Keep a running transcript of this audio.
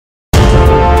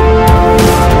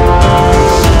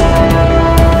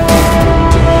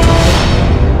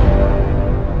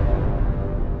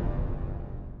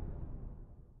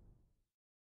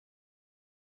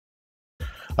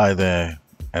Hi there,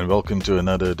 and welcome to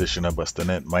another edition of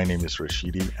BusttheNet. My name is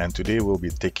Rashidi, and today we'll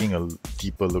be taking a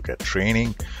deeper look at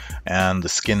training. And the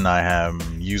skin I am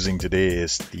using today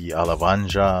is the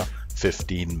Alavanja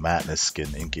 15 Madness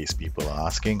skin, in case people are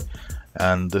asking.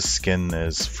 And this skin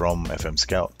is from FM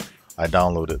Scout. I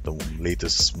downloaded the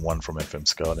latest one from FM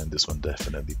Scout, and this one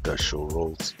definitely does show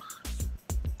rolls.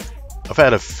 I've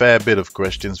had a fair bit of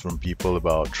questions from people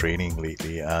about training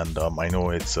lately, and I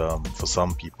know it's for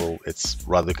some people it's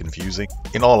rather confusing.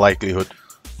 In all likelihood,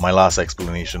 my last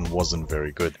explanation wasn't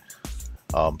very good.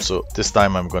 So this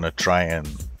time I'm going to try and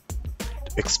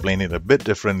explain it a bit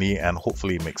differently and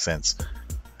hopefully make sense.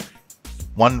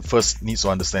 One first needs to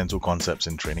understand two concepts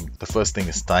in training. The first thing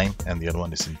is time, and the other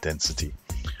one is intensity.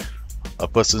 A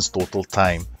person's total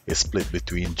time is split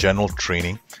between general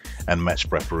training and match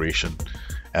preparation.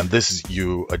 And this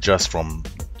you adjust from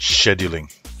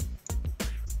scheduling.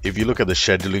 If you look at the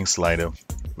scheduling slider,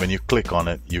 when you click on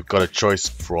it, you've got a choice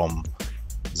from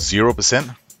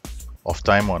 0% of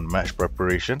time on match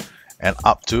preparation and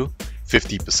up to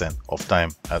 50% of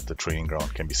time at the training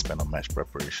ground can be spent on match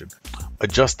preparation.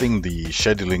 Adjusting the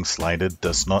scheduling slider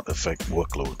does not affect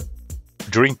workload.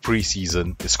 During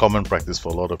preseason, it's common practice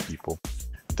for a lot of people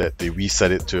that they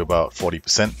reset it to about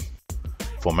 40%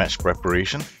 for match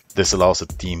preparation. This allows a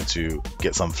team to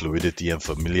get some fluidity and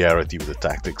familiarity with the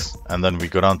tactics. And then we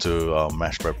go down to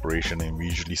match preparation, and we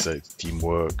usually set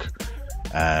teamwork,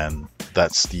 and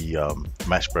that's the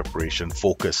match preparation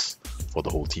focus for the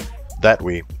whole team. That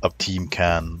way, a team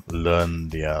can learn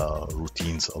their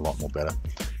routines a lot more better.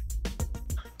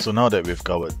 So now that we've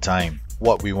covered time,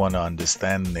 what we want to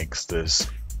understand next is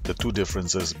the two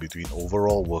differences between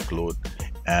overall workload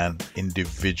and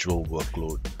individual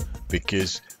workload,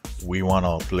 because we want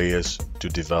our players to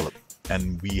develop,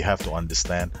 and we have to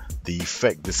understand the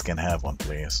effect this can have on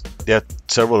players. There are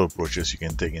several approaches you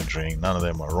can take in training, none of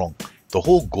them are wrong. The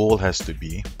whole goal has to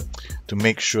be to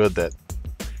make sure that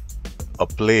a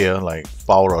player like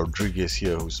Paul Rodriguez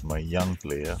here, who's my young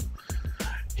player,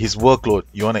 his workload,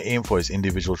 you want to aim for his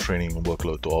individual training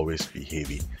workload to always be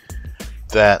heavy.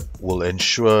 That will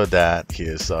ensure that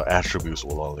his attributes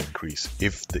will all increase.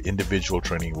 If the individual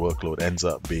training workload ends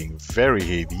up being very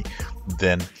heavy,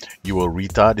 then you will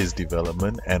retard his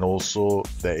development, and also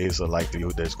there is a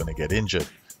likelihood that he's going to get injured.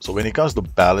 So when it comes to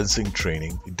balancing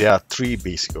training, there are three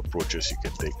basic approaches you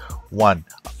can take. One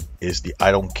is the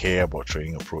I don't care about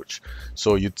training approach.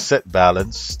 So you set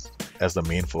balance as the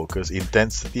main focus.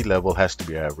 Intensity level has to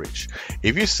be average.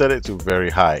 If you set it to very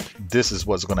high, this is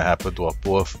what's going to happen to our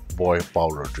poor boy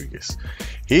Paul Rodriguez.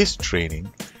 His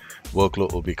training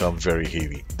workload will become very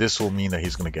heavy. This will mean that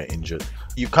he's going to get injured.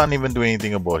 You can't even do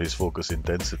anything about his focus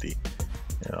intensity.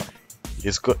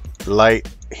 It's got light,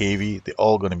 heavy, they're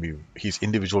all going to be, his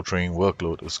individual training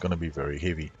workload is going to be very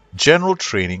heavy. General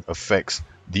training affects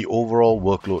the overall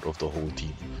workload of the whole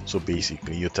team. So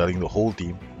basically you're telling the whole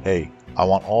team, hey, I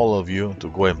want all of you to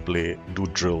go and do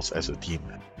drills as a team.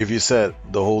 If you set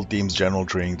the whole team's general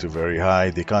training to very high,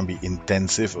 they can't be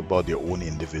intensive about their own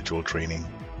individual training.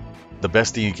 The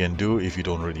best thing you can do if you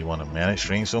don't really want to manage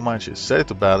training so much is set it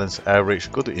to balance,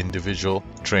 average, go to individual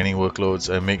training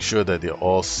workloads, and make sure that they're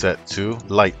all set to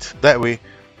light. That way,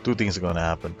 two things are going to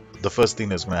happen. The first thing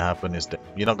that's going to happen is that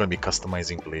you're not going to be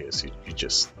customizing players. You're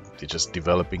just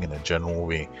developing in a general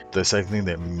way. The second thing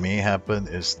that may happen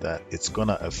is that it's going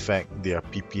to affect their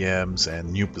PPMs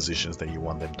and new positions that you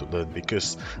want them to learn,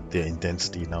 because their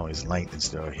intensity now is light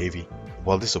instead of heavy.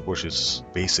 While this approach is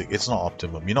basic, it's not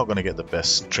optimum. You're not going to get the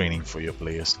best training for your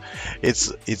players. It's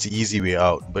the easy way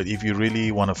out, but if you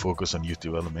really want to focus on youth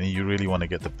development, you really want to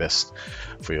get the best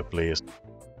for your players,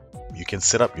 you can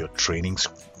set up your training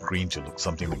screen to look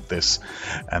something like this,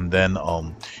 and then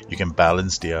you can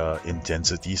balance their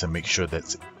intensities and make sure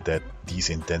that these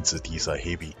intensities are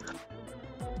heavy.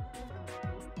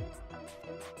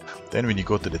 Then when you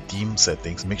go to the team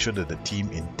settings, make sure that the team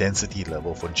intensity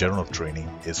level for general training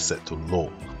is set to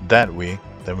low. That way,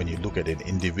 then when you look at an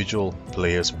individual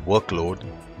player's workload,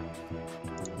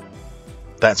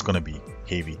 that's going to be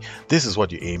heavy. This is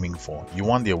what you're aiming for. You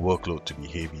want their workload to be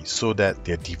heavy so that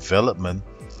their development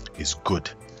is good.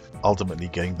 Ultimately,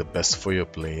 getting the best for your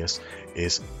players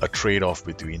is a trade-off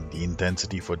between the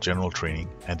intensity for general training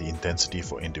and the intensity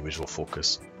for individual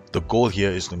focus. The goal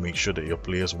here is to make sure that your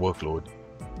player's workload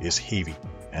is heavy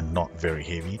and not very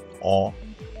heavy, or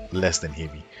less than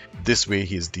heavy. This way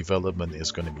his development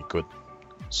is going to be good.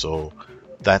 So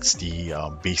that's the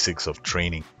basics of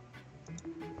training.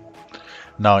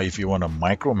 Now if you want to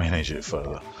micromanage it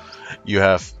further, you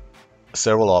have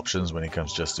several options when it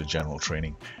comes just to general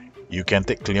training. You can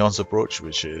take Cleon's approach,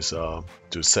 which is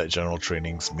to set general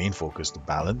training's main focus to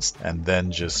balance, and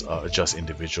then just adjust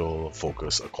individual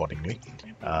focus accordingly.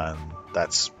 And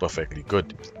that's perfectly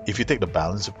good. If you take the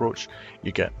balance approach,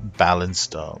 you get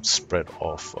balanced spread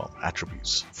of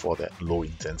attributes for that low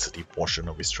intensity portion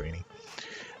of his training.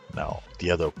 Now,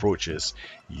 the other approach is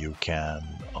you can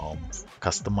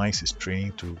customize his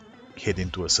training to head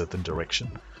into a certain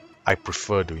direction. I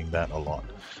prefer doing that a lot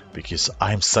because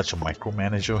I'm such a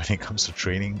micromanager when it comes to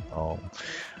training.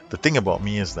 The thing about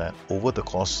me is that over the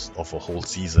course of a whole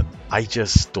season, I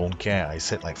just don't care. I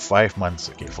said like 5 months,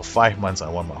 okay, for 5 months I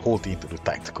want my whole team to do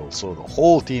tactical. So the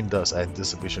whole team does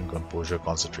anticipation, composure,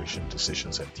 concentration,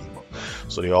 decisions, and teamwork.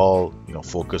 So they all,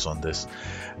 focus on this.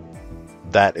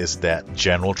 That is that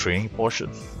general training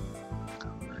portion.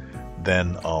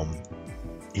 Then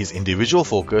his individual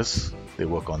focus,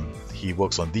 he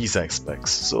works on these aspects.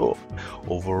 So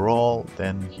overall,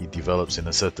 then he develops in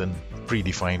a certain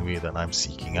predefined way that I'm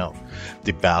seeking out.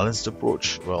 The balanced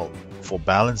approach, well, for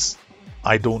balance,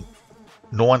 no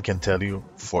one can tell you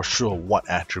for sure what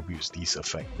attributes these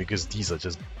affect, because these are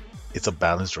just, it's a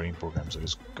balanced training program, so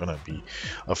it's gonna be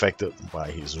affected by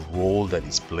his role that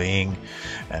he's playing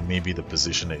and maybe the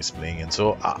position that he's playing in.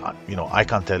 So I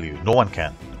can't tell you, no one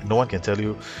can tell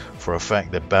you for a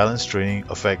fact that balanced training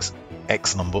affects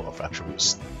X number of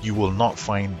attributes. You will not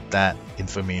find that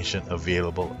information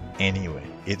available anywhere.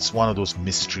 It's one of those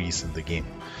mysteries in the game.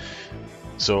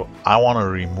 So I want to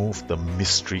remove the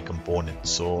mystery component.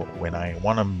 So when I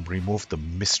want to remove the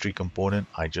mystery component,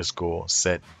 I just go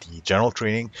set the general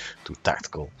training to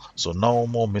tactical. So no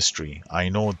more mystery. I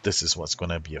know this is what's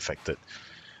going to be affected.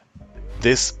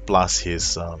 This plus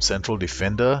his central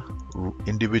defender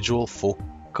individual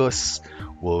focus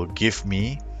will give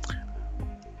me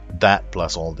that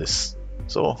plus all this.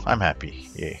 So I'm happy.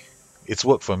 Yay. It's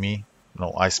worked for me.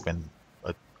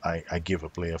 I give a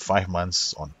player 5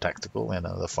 months on tactical and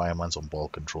another 5 months on ball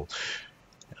control.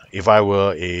 If I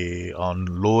were on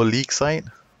lower league side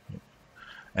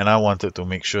and I wanted to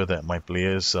make sure that my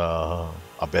players are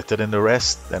better than the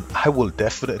rest, then I will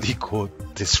definitely go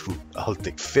this route. I'll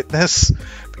take fitness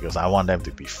because I want them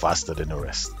to be faster than the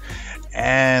rest.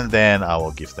 And then I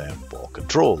will give them ball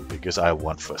control because I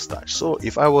want first touch. So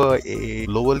if I were a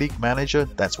lower league manager,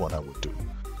 that's what I would do.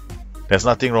 There's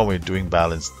nothing wrong with doing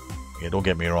balance. Don't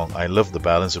get me wrong, I love the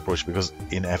balance approach because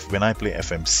when I play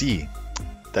FMC,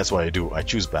 that's what I do. I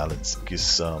choose balance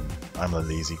because I'm a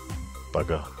lazy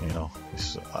bugger.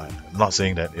 I'm not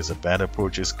saying that it's a bad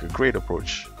approach, it's a great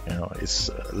approach. It's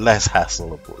a less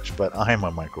hassle approach, but I'm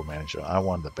a micromanager. I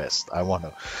want the best. I want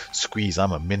to squeeze.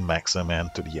 I'm a min-maxer, man,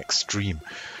 to the extreme.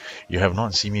 You have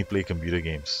not seen me play computer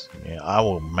games. I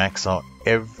will max out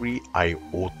every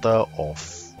iota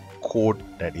of code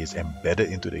that is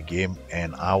embedded into the game,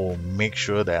 and I will make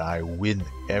sure that I win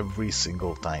every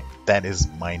single time. That is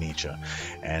my nature,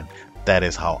 and that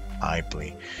is how I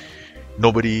play.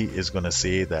 Nobody is going to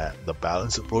say that the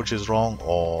balanced approach is wrong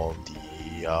or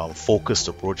the focused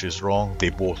approach is wrong. They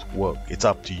both work. It's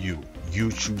up to you.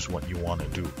 You choose what you want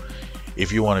to do.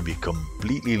 If you want to be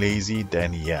completely lazy,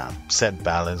 then set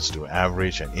balance to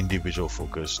average and individual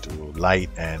focus to light,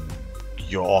 and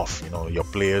you're off. Your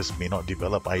players may not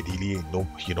develop ideally.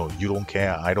 You don't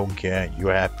care, I don't care,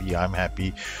 you're happy, I'm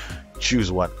happy. Choose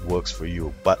what works for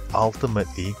you. But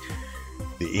ultimately,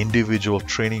 the individual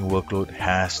training workload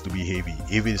has to be heavy.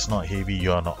 If it's not heavy,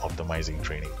 you're not optimizing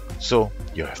training. So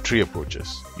you have 3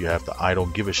 approaches. You have the I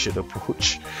don't give a shit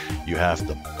approach, you have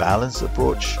the balanced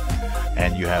approach,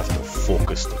 and you have the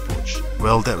focused approach.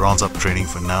 Well, that rounds up training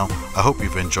for now. I hope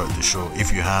you've enjoyed the show.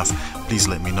 If you have, please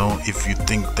let me know. If you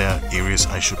think there are areas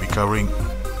I should be covering,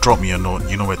 drop me a note.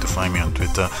 You know where to find me on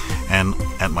Twitter and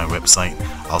at my website.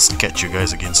 I'll catch you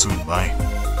guys again soon.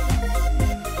 Bye.